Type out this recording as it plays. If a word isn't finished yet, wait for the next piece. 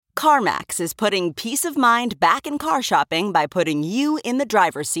CarMax is putting peace of mind back in car shopping by putting you in the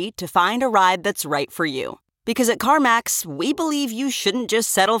driver's seat to find a ride that's right for you. Because at CarMax, we believe you shouldn't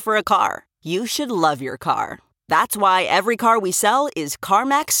just settle for a car. You should love your car. That's why every car we sell is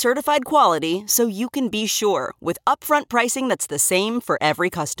CarMax certified quality, so you can be sure with upfront pricing that's the same for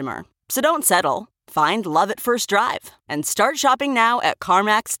every customer. So don't settle. Find love at first drive and start shopping now at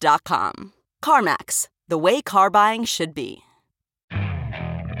CarMax.com. CarMax, the way car buying should be.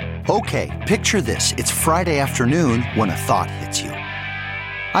 Okay, picture this. It's Friday afternoon when a thought hits you.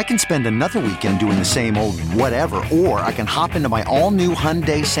 I can spend another weekend doing the same old whatever, or I can hop into my all-new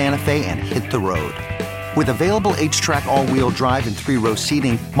Hyundai Santa Fe and hit the road. With available H-Track all-wheel drive and 3-row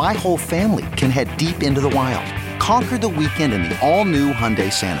seating, my whole family can head deep into the wild. Conquer the weekend in the all-new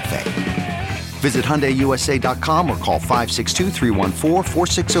Hyundai Santa Fe. Visit HyundaiUSA.com or call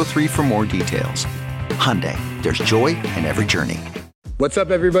 562-314-4603 for more details. Hyundai, there's joy in every journey. What's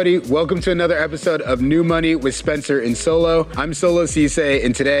up, everybody? Welcome to another episode of New Money with Spencer and Solo. I'm Solo Ceesay,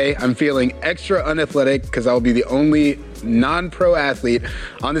 and today I'm feeling extra unathletic because I'll be the only non-pro athlete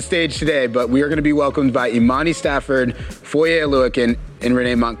on the stage today, but we are going to be welcomed by Imani Stafford, Foye Oluokun, and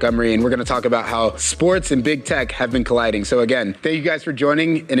Renee Montgomery, and we're going to talk about how sports and big tech have been colliding. So again, thank you guys for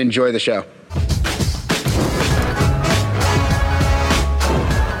joining and enjoy the show.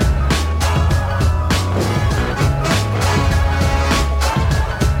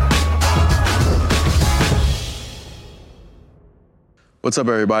 What's up,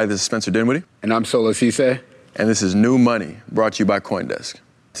 everybody? This is Spencer Dinwiddie. And I'm Solo Ceesay. And this is New Money, brought to you by CoinDesk.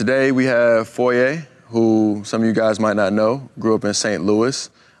 Today we have Foye, who some of you guys might not know, grew up in St.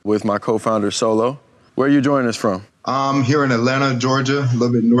 Louis with my co-founder Solo. Where are you joining us from? I'm here in Atlanta, Georgia, a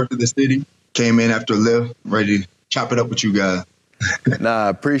little bit north of the city. Came in after a lift, ready to chop it up with you guys. Nah,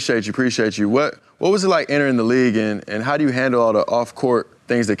 appreciate you. What was it like entering the league, and how do you handle all the off-court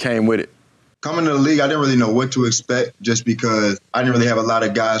things that came with it? Coming to the league, I didn't really know what to expect just because I didn't really have a lot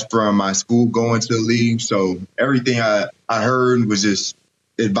of guys from my school going to the league. So everything I heard was just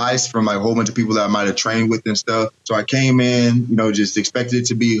advice from like a whole bunch of people that I might have trained with and stuff. So I came in, just expected it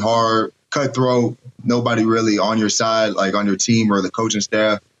to be hard, cutthroat, nobody really on your side, like on your team or the coaching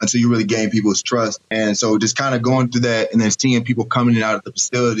staff until you really gain people's trust. And so just kind of going through that and then seeing people coming in and out of the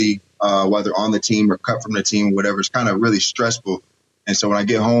facility, whether on the team or cut from the team, whatever, it's kind of really stressful. And so when I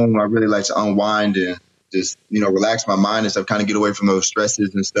get home, I really like to unwind and just, relax my mind and stuff, kind of get away from those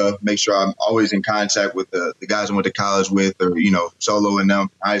stresses and stuff, make sure I'm always in contact with the guys I went to college with or, Solo and them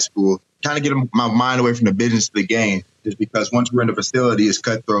high school, kind of get my mind away from the business of the game, just because once we're in the facility, it's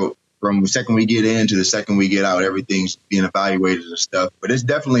cutthroat. From the second we get in to the second we get out, everything's being evaluated and stuff. But it's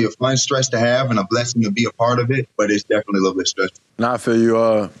definitely a fun stress to have and a blessing to be a part of it, but it's definitely a little bit stressful. Now I feel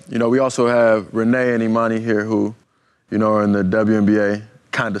you. We also have Renee and Imani here who, are in the WNBA,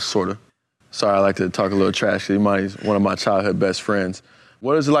 kind of, sort of. Sorry, I like to talk a little trash. Imani's one of my childhood best friends.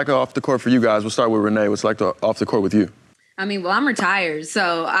 What is it like off the court for you guys? We'll start with Renee. What's it like off the court with you? I'm retired,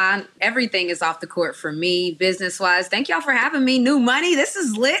 so everything is off the court for me, business-wise. Thank y'all for having me. New Money, this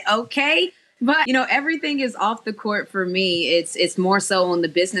is lit, okay? But, everything is off the court for me. It's more so on the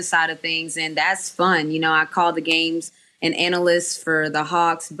business side of things, and that's fun. I call the games an analyst for the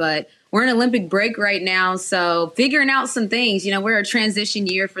Hawks, but we're in Olympic break right now, so figuring out some things. We're a transition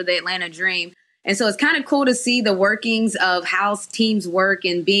year for the Atlanta Dream. And so it's kind of cool to see the workings of how teams work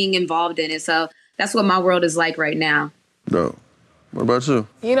and being involved in it. So that's what my world is like right now. Dope. What about you?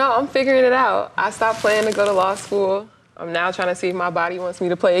 I'm figuring it out. I stopped playing to go to law school. I'm now trying to see if my body wants me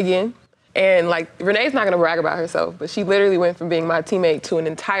to play again. And, Renee's not going to brag about herself, but she literally went from being my teammate to an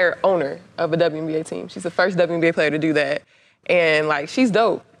entire owner of a WNBA team. She's the first WNBA player to do that. And, she's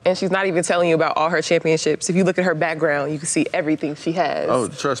dope. And she's not even telling you about all her championships. If you look at her background, you can see everything she has. Oh,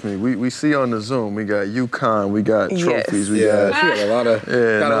 trust me. We see on the Zoom. We got UConn. We got trophies. Yes. We got she got a lot of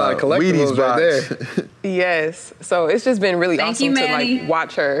collectibles right there. Yes. So it's just been really awesome to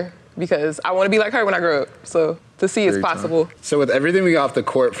watch her because I want to be like her when I grow up. So to see it's possible. So with everything we got off the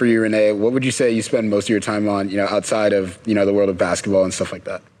court for you, Renee, what would you say you spend most of your time on, outside of, the world of basketball and stuff like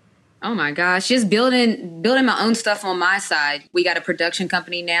that? Oh my gosh, just building my own stuff on my side. We got a production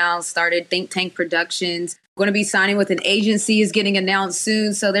company now, started Think Tank Productions. Going to be signing with an agency is getting announced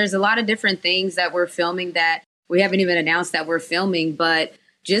soon. So there's a lot of different things that we're filming that we haven't even announced that we're filming, but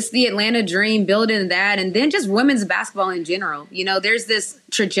just the Atlanta Dream, building that, and then just women's basketball in general. There's this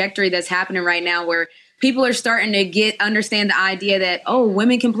trajectory that's happening right now where people are starting to understand the idea that,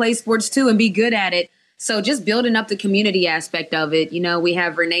 women can play sports too and be good at it. So just building up the community aspect of it. We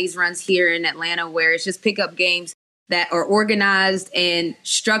have Renee's runs here in Atlanta where it's just pickup games that are organized and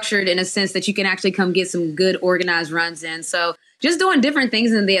structured in a sense that you can actually come get some good organized runs in. So just doing different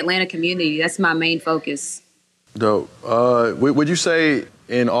things in the Atlanta community. That's my main focus. Dope. Would you say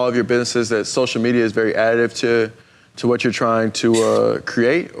in all of your businesses that social media is very additive to what you're trying to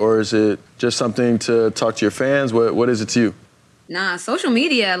create, or is it just something to talk to your fans? What is it to you? Nah, social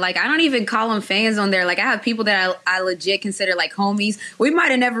media, like, I don't even call them fans on there. Like, I have people that I legit consider, like, homies. We might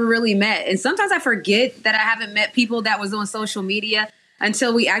have never really met. And sometimes I forget that I haven't met people that was on social media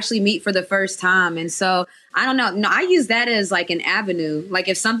until we actually meet for the first time. And so, I don't know. No, I use that as, like, an avenue. Like,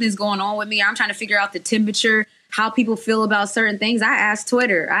 if something's going on with me, I'm trying to figure out the temperature, how people feel about certain things. I ask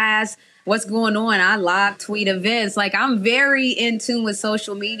Twitter. I ask what's going on. I live tweet events. Like, I'm very in tune with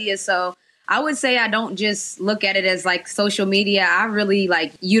social media. So I would say I don't just look at it as like social media. I really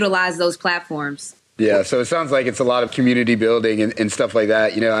like utilize those platforms. Yeah, so it sounds like it's a lot of community building and stuff like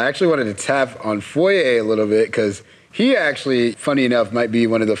that. You know, I actually wanted to tap on Foye a little bit because he actually, funny enough, might be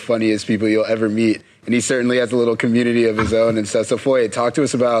one of the funniest people you'll ever meet. And he certainly has a little community of his own and stuff. So Foye, talk to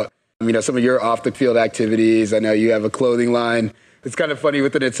us about, you know, some of your off the field activities. I know you have a clothing line. It's kind of funny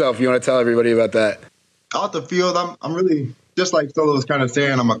within itself. You want to tell everybody about that? Off the field, I'm really, just like Solo was kind of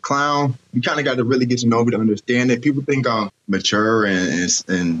saying, I'm a clown. You kind of got to really get to know me to understand it. People think I'm mature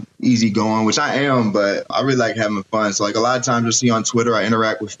and easygoing, which I am, but I really like having fun. So like a lot of times you'll see on Twitter, I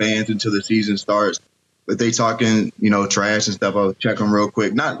interact with fans until the season starts. But they talking, you know, trash and stuff, I'll check them real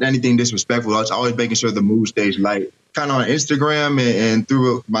quick. Not anything disrespectful. I was always making sure the mood stays light. Kind of on Instagram and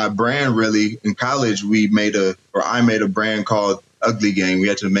through my brand, really, in college, I made a brand called Ugly Gang. We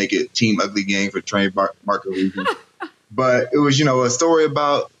had to make it Team Ugly Gang for trademark reasons. But it was, you know, a story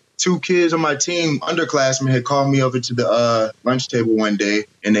about two kids on my team, underclassmen, had called me over to the lunch table one day,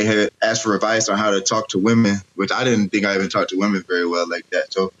 and they had asked for advice on how to talk to women, which I didn't think I even talked to women very well like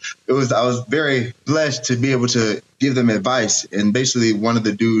that. So I was very blessed to be able to give them advice. And basically one of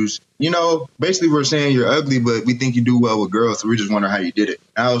the dudes, you know, basically we're saying you're ugly, but we think you do well with girls, so we just wonder how you did it.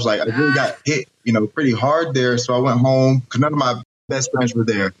 And I was like, I really got hit, you know, pretty hard there. So I went home because none of my best friends were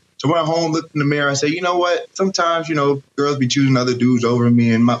there. So I went home, looked in the mirror, I said, you know what? Sometimes, you know, girls be choosing other dudes over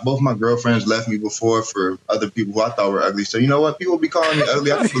me. And both my girlfriends left me before for other people who I thought were ugly. So you know what? People be calling me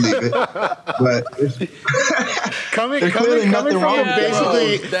ugly. I can believe it. But coming from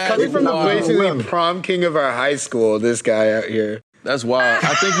basically prom king of our high school, this guy out here. That's wild.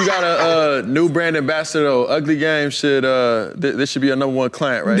 I think you got a new brand ambassador, though. Ugly Game should, this should be a number one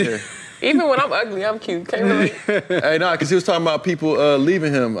client right here. Even when I'm ugly, I'm cute. Can't really. Hey, nah, because he was talking about people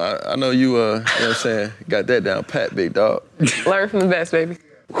leaving him. I know you, you know what I'm saying, got that down pat, big dog. Learn from the best, baby.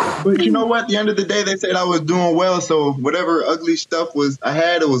 But you know what? At the end of the day, they said I was doing well. So whatever ugly stuff I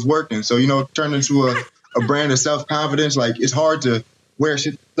had, it was working. So, you know, turned into a brand of self-confidence. Like, it's hard to wear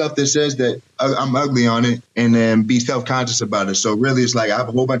stuff that says that I'm ugly on it and then be self-conscious about it. So really, it's like I have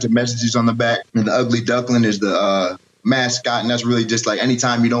a whole bunch of messages on the back. And the ugly duckling is the mascot, and that's really just like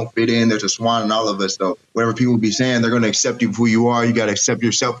anytime you don't fit in, there's a swan in all of us. So whatever people be saying, they're going to accept you for who you are. You got to accept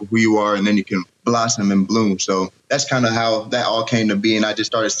yourself for who you are, and then you can blossom and bloom. So that's kind of how that all came to be. And I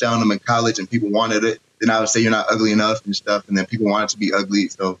just started selling them in college, and people wanted it. Then I would say you're not ugly enough and stuff, and then people wanted to be ugly.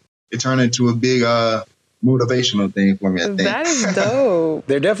 So it turned into a big motivational thing for me, I think. That is dope.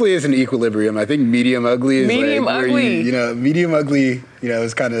 There definitely is an equilibrium. I think medium ugly is medium like ugly. You know, medium ugly, you know,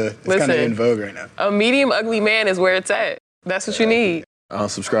 is kind of in vogue right now. A medium ugly man is where it's at. That's what you need. I don't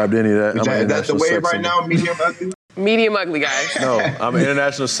subscribe to any of that. That's the wave right now, medium ugly? Medium ugly, guys. No, I'm an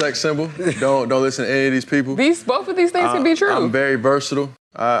international sex symbol. Don't listen to any of these people. Both of these things can be true. I'm very versatile.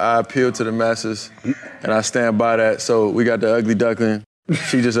 I appeal to the masses, and I stand by that. So we got the ugly duckling.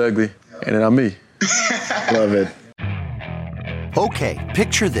 She just ugly, and then I'm me. Love it. Okay,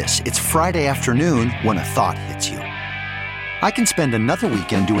 picture this. It's Friday afternoon when a thought hits you. I can spend another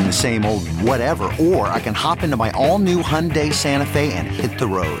weekend doing the same old whatever, or I can hop into my all-new Hyundai Santa Fe and hit the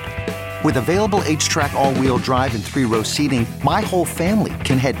road. With available H-Track all-wheel drive and 3-row seating, my whole family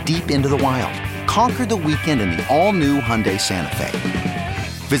can head deep into the wild. Conquer the weekend in the all-new Hyundai Santa Fe.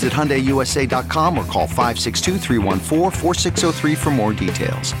 Visit HyundaiUSA.com or call 562-314-4603 for more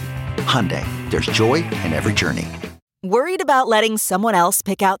details. Hyundai, there's joy in every journey. Worried about letting someone else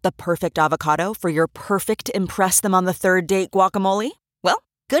pick out the perfect avocado for your perfect impress-them-on-the-third-date guacamole? Well,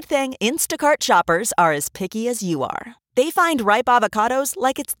 good thing Instacart shoppers are as picky as you are. They find ripe avocados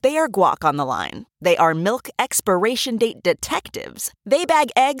like it's their guac on the line. They are milk expiration date detectives. They bag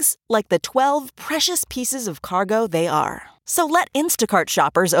eggs like the 12 precious pieces of cargo they are. So let Instacart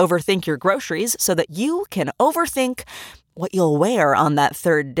shoppers overthink your groceries so that you can overthink what you'll wear on that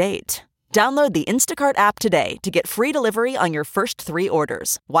third date. Download the Instacart app today to get free delivery on your first 3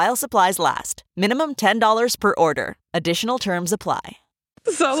 orders, while supplies last. Minimum $10 per order. Additional terms apply.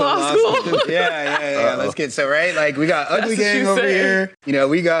 So law school. Yeah. Let's get right. Like we got Ugly That's what Gang you over said. here. You know,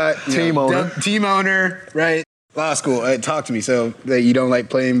 we got Team owner. Team owner, right? Law school. Talk to me. So that you don't like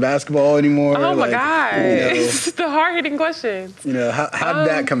playing basketball anymore? Oh my like, God. You know, It's the hard-hitting questions. you know how did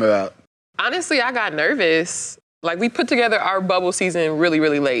that come about? Honestly, I got nervous. Like, we put together our bubble season really,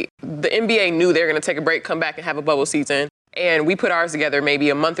 really late. The NBA knew they were going to take a break, come back and have a bubble season. And we put ours together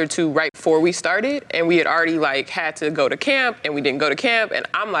maybe a month or two right before we started. And we had already, like, had to go to camp, and we didn't go to camp. And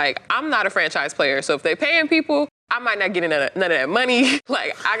I'm like, I'm not a franchise player. So if they're paying people, I might not get none of that money.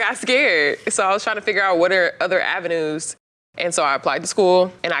 Like, I got scared. So I was trying to figure out what are other avenues. And so I applied to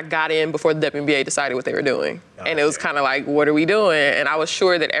school, and I got in before the WNBA decided what they were doing. And it was kind of like, what are we doing? And I was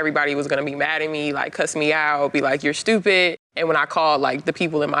sure that everybody was going to be mad at me, like cuss me out, be like, you're stupid. And when I called, like, the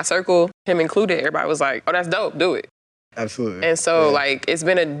people in my circle, him included, everybody was like, oh, that's dope, do it. Absolutely. And so, like, it's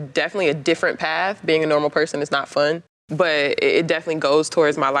been definitely a different path. Being a normal person is not fun, but it definitely goes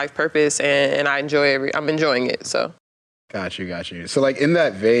towards my life purpose, and I'm enjoying it, so. Got you. So, like, in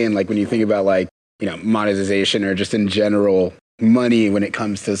that vein, like, when you think about, like, you know, monetization or just in general money when it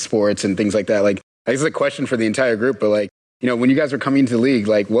comes to sports and things like that, like, this is a question for the entire group, but, like, you know, when you guys were coming to the league,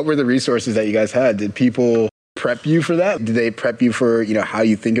 like, what were the resources that you guys had? Did people prep you for that? Did they prep you for, you know, how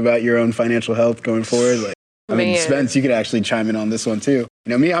you think about your own financial health going forward? Like, I mean, Spence, you could actually chime in on this one too. You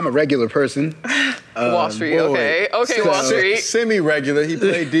know, me, I'm a regular person. Wall Street, okay, Wall Street. Semi-regular. He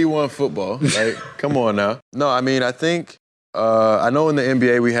played D1 football. Like, come on now. No, I mean, I think, I know in the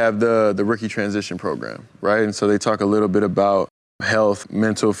NBA we have the rookie transition program, right? And so they talk a little bit about health,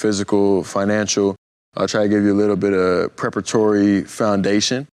 mental, physical, financial. I'll try to give you a little bit of preparatory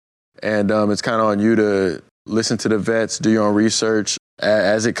foundation. And it's kind of on you to listen to the vets, do your own research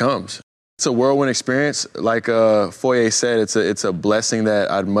as it comes. It's a whirlwind experience. Like Foye said, it's a blessing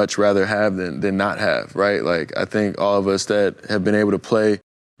that I'd much rather have than not have, right? Like, I think all of us that have been able to play,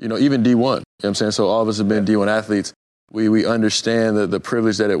 you know, even D1, you know what I'm saying? So all of us have been D1 athletes. We understand the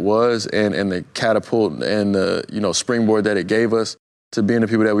privilege that it was and the catapult and the, you know, springboard that it gave us to being the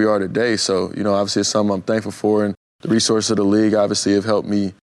people that we are today. So, you know, obviously it's something I'm thankful for. And the resources of the league obviously have helped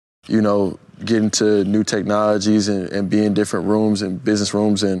me, you know, get into new technologies and be in different rooms and business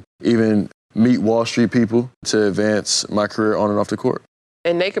rooms and even meet Wall Street people to advance my career on and off the court.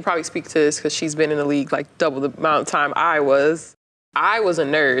 And Nate could probably speak to this because she's been in the league like double the amount of time I was. I was a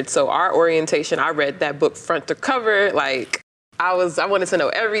nerd, so our orientation, I read that book front to cover. Like, I wanted to know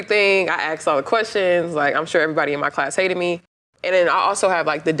everything. I asked all the questions. Like, I'm sure everybody in my class hated me. And then I also have,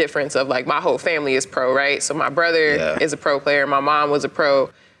 like, the difference of, like, my whole family is pro, right? So my brother is a pro player. My mom was a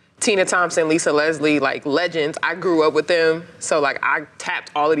pro. Tina Thompson, Lisa Leslie, like, legends. I grew up with them. So, like, I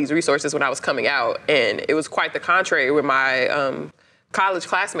tapped all of these resources when I was coming out. And it was quite the contrary when my college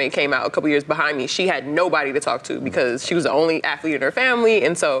classmate came out a couple years behind me. She had nobody to talk to because she was the only athlete in her family.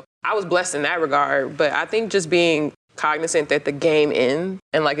 And so I was blessed in that regard. But I think just being cognizant that the game ends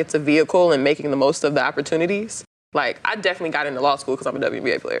and, like, it's a vehicle and making the most of the opportunities. Like, I definitely got into law school because I'm a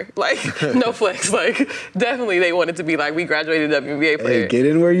WNBA player. Like, no flex. Like, definitely they wanted to be like, we graduated WNBA player. Hey, get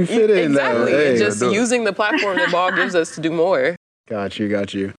in where you fit in. Exactly. Hey, and just using the platform that ball gives us to do more. Got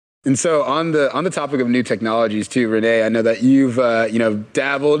you. And so on the topic of new technologies too, Renee, I know that you've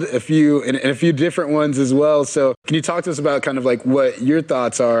dabbled in a few different ones as well. So can you talk to us about kind of like what your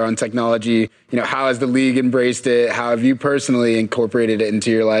thoughts are on technology? You know, how has the league embraced it? How have you personally incorporated it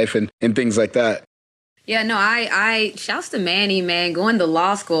into your life and things like that? Yeah, no, I shouts to Manny, man, going to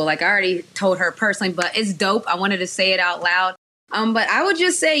law school. Like, I already told her personally, but it's dope. I wanted to say it out loud. But I would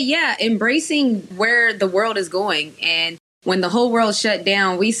just say, yeah, embracing where the world is going. And when the whole world shut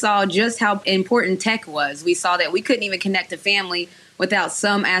down, we saw just how important tech was. We saw that we couldn't even connect to family without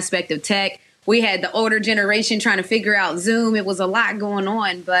some aspect of tech. We had the older generation trying to figure out Zoom. It was a lot going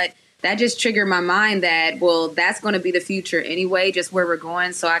on, but that just triggered my mind that, well, that's going to be the future anyway, just where we're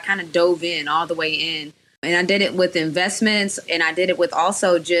going. So I kind of dove in all the way in. And I did it with investments, and I did it with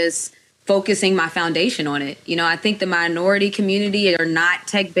also just focusing my foundation on it. You know, I think the minority community are not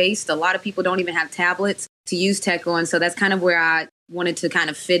tech-based. A lot of people don't even have tablets to use tech on. So that's kind of where I wanted to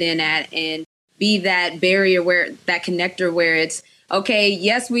kind of fit in at and be that barrier, where that connector where it's, okay,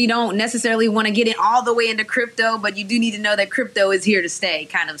 yes, we don't necessarily want to get it all the way into crypto, but you do need to know that crypto is here to stay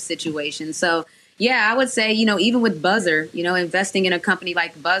kind of situation. So, yeah, I would say, you know, even with Buzzer, you know, investing in a company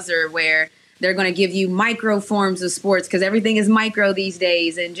like Buzzer where they're going to give you micro forms of sports because everything is micro these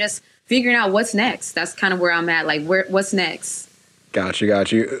days, and just figuring out what's next. That's kind of where I'm at. Like, what's next? Got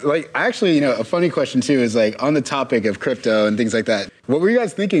you. Like, actually, you know, a funny question too is like on the topic of crypto and things like that. What were you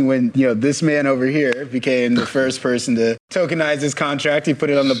guys thinking when, you know, this man over here became the first person to tokenize his contract? He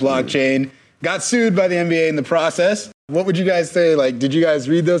put it on the blockchain. got sued by the NBA in the process. What would you guys say? Like, did you guys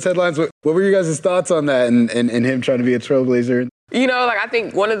read those headlines? What were your guys' thoughts on that and him trying to be a trailblazer? You know, like, I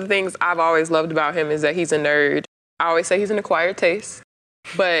think one of the things I've always loved about him is that he's a nerd. I always say he's an acquired taste.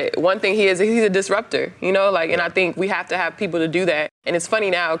 But one thing he's a disruptor, you know, like, and I think we have to have people to do that. And it's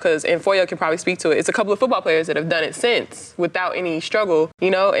funny now because, and Foyo can probably speak to it, it's a couple of football players that have done it since without any struggle, you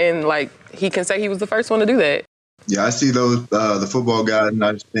know, and like he can say he was the first one to do that. Yeah, I see those, the football guys, and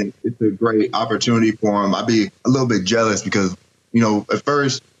I just think it's a great opportunity for them. I'd be a little bit jealous because, you know, at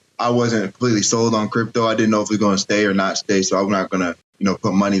first I wasn't completely sold on crypto. I didn't know if it was going to stay or not stay. So I'm not going to, you know,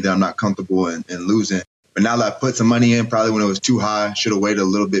 put money that I'm not comfortable in losing. But now that I put some money in, probably when it was too high, should have waited a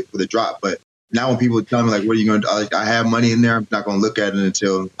little bit for the drop. But now when people tell me, like, what are you going to do? Like, I have money in there. I'm not going to look at it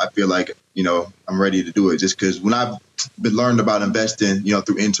until I feel like, you know, I'm ready to do it. Just because when I've been learned about investing, you know,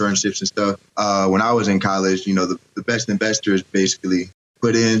 through internships and stuff, when I was in college, you know, the best investors basically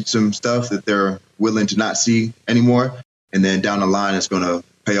put in some stuff that they're willing to not see anymore. And then down the line, it's going to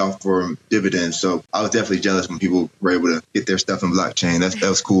pay off for dividends. So I was definitely jealous when people were able to get their stuff in blockchain. That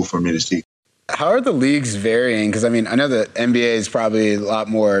was cool for me to see. How are the leagues varying? Because, I mean, I know the NBA is probably a lot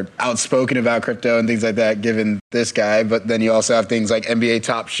more outspoken about crypto and things like that, given this guy. But then you also have things like NBA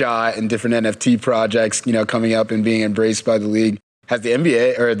Top Shot and different NFT projects, you know, coming up and being embraced by the league. Has the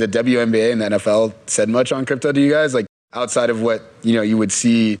NBA or the WNBA and the NFL said much on crypto to you guys? Like, outside of what, you know, you would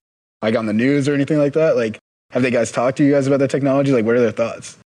see, like, on the news or anything like that? Like, have they guys talked to you guys about the technology? Like, what are their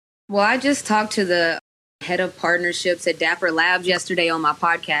thoughts? Well, I just talked to the head of partnerships at Dapper Labs yesterday on my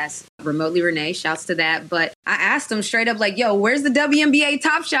podcast, Remotely Renee, shouts to that. But I asked them straight up, like, yo, where's the WNBA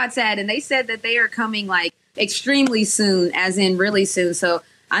Top Shots at? And they said that they are coming like extremely soon, as in really soon. So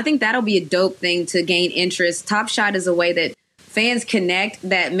I think that'll be a dope thing to gain interest. Top Shot is a way that fans connect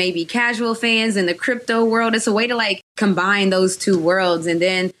that maybe casual fans in the crypto world. It's a way to like combine those two worlds. And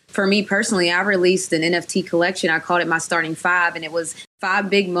then for me personally, I released an NFT collection. I called it my starting 5, and it was 5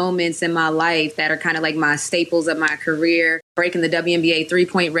 big moments in my life that are kind of like my staples of my career. Breaking the WNBA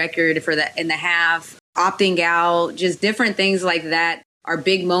 3-point record for in the half, opting out, just different things like that are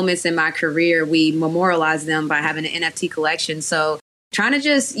big moments in my career. We memorialize them by having an NFT collection. So trying to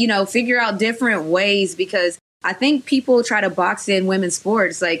just, you know, figure out different ways, because I think people try to box in women's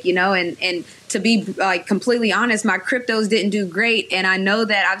sports, like, you know, and to be like completely honest, my cryptos didn't do great. And I know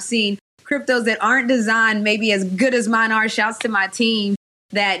that I've seen cryptos that aren't designed maybe as good as mine are. Shouts to my team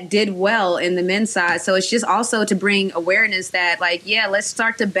that did well in the men's side. So it's just also to bring awareness that, like, yeah, let's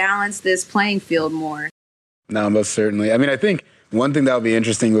start to balance this playing field more. No, most certainly. I mean, I think one thing that would be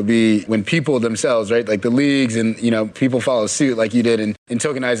interesting would be when people themselves, right, like the leagues and, you know, people follow suit like you did in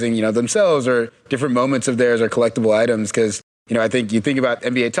tokenizing, you know, themselves or different moments of theirs or collectible items. Because, you know, I think you think about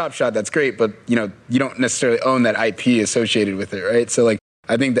NBA Top Shot, that's great, but, you know, you don't necessarily own that IP associated with it, right? So, like,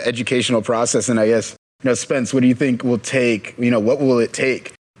 I think the educational process, and I guess, you know, Spence, what do you think will take, you know, what will it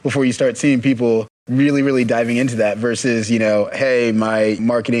take before you start seeing people really, really diving into that versus, you know, hey, my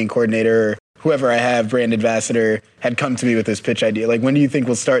marketing coordinator, whoever I have, brand ambassador, had come to me with this pitch idea? Like, when do you think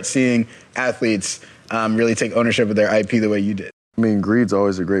we'll start seeing athletes really take ownership of their IP the way you did? I mean, greed's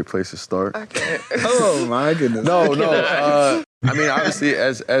always a great place to start. Okay. Oh, my goodness. No. I mean, obviously,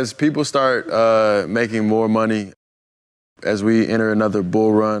 as people start making more money, as we enter another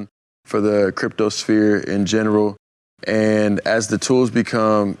bull run for the crypto sphere in general, and as the tools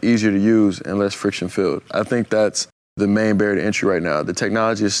become easier to use and less friction-filled, I think that's the main barrier to entry right now. The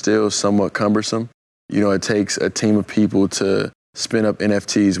technology is still somewhat cumbersome. You know, it takes a team of people to spin up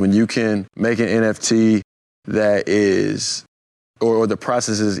NFTs. When you can make an NFT that is, or the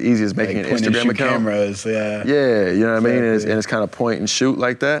process is as easy as making like an Instagram account. Cameras, yeah. Yeah, you know what exactly. I mean? And it's kind of point and shoot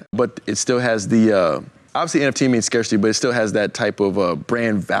like that. But it still has the, obviously NFT means scarcity, but it still has that type of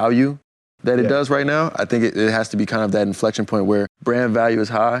brand value that it does right now. I think it has to be kind of that inflection point where brand value is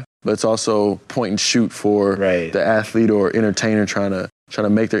high, but it's also point and shoot for the athlete or entertainer trying to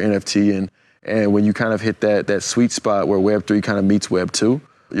make their NFT. And when you kind of hit that sweet spot where Web3 kind of meets Web2,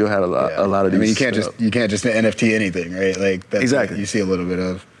 you'll have a lot of these. I mean, you can't just NFT anything, right? Like that's exactly. What you see a little bit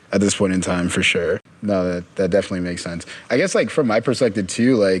of at this point in time, for sure. No, that definitely makes sense. I guess, like, from my perspective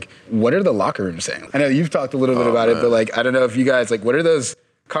too, like, what are the locker rooms saying? I know you've talked a little bit about it, but, like, I don't know if you guys, like, what are those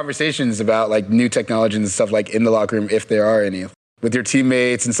conversations about, like, new technologies and stuff, like, in the locker room, if there are any, with your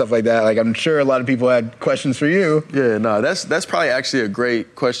teammates and stuff like that? Like, I'm sure a lot of people had questions for you. Yeah, no, that's probably actually a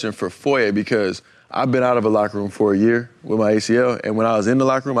great question for Foye, because I've been out of a locker room for a year with my ACL, and when I was in the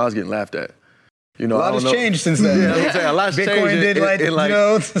locker room, I was getting laughed at. You know, a lot has changed since then. Yeah, I'm saying a lot's changed. Bitcoin did, like, you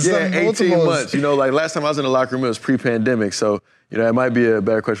know, 18 months. You know, like, last time I was in the locker room, it was pre-pandemic. So, you know, it might be a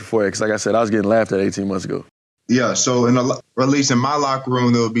better question for you, because, like I said, I was getting laughed at 18 months ago. Yeah, so at least in my locker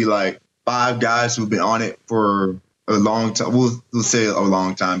room, there would be like 5 guys who've been on it for a long time. We'll say a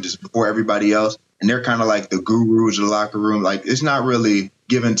long time, just before everybody else. And they're kind of like the gurus of the locker room. Like, it's not really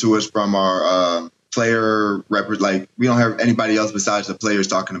given to us from our player like, we don't have anybody else besides the players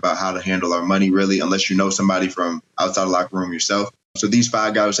talking about how to handle our money, really, unless you know somebody from outside the locker room yourself. So these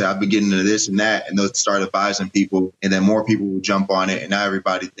 5 guys say, I've been getting into this and that, and they'll start advising people, and then more people will jump on it, and now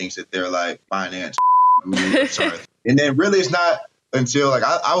everybody thinks that they're like finance. Sorry. And then really it's not until like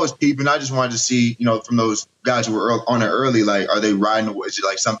I was peeping. I just wanted to see, from those guys who were on it early, like, are they riding? Is it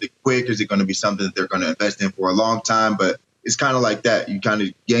like something quick? Is it going to be something that they're going to invest in for a long time? But it's kind of like that. You kind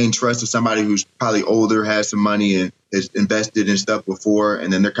of gain trust of somebody who's probably older, has some money, and has invested in stuff before,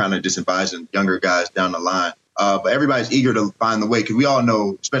 and then they're kind of just advising younger guys down the line. But everybody's eager to find the way, because we all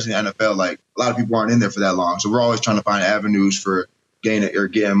know, especially in the NFL, like, a lot of people aren't in there for that long. So we're always trying to find avenues for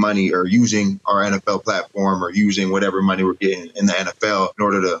getting money, or using our NFL platform, or using whatever money we're getting in the NFL in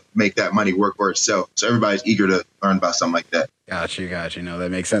order to make that money work for itself. So everybody's eager to learn about something like that. Got you. No, that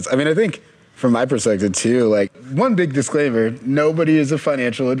makes sense. I mean, I think from my perspective too, like, one big disclaimer, nobody is a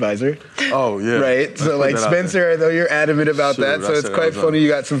financial advisor. Oh, yeah. Right? So like, Spencer, I know you're adamant about that. So it's quite funny. You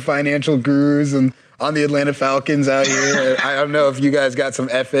got some financial gurus and on the Atlanta Falcons out here. I don't know if you guys got some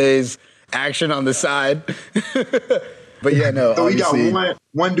FAs action on the side. But yeah, no. So we got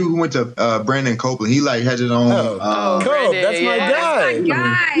one dude who went to Brandon Copeland. He like has his own. Cope, that's my guy. That's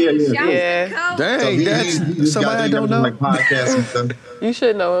my guy. Yeah. Shout out to Cope. Dang, that's somebody I don't know. Like podcasts and stuff. You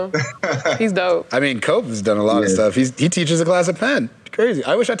should know him. He's dope. I mean, Cope has done a lot of stuff. He teaches a class at Penn. Crazy.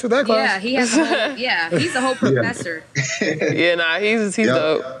 I wish I took that class. Yeah, he has. He's a whole professor. He's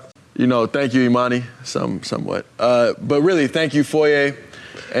dope. Thank you, Imani, somewhat. But really, thank you, Foye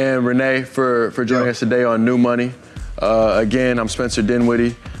and Renee, for joining us today on New Money. Again, I'm Spencer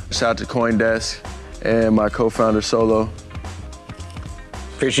Dinwiddie. Shout out to CoinDesk and my co-founder, Solo.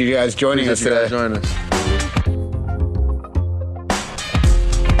 Appreciate you guys joining us today. Joining us.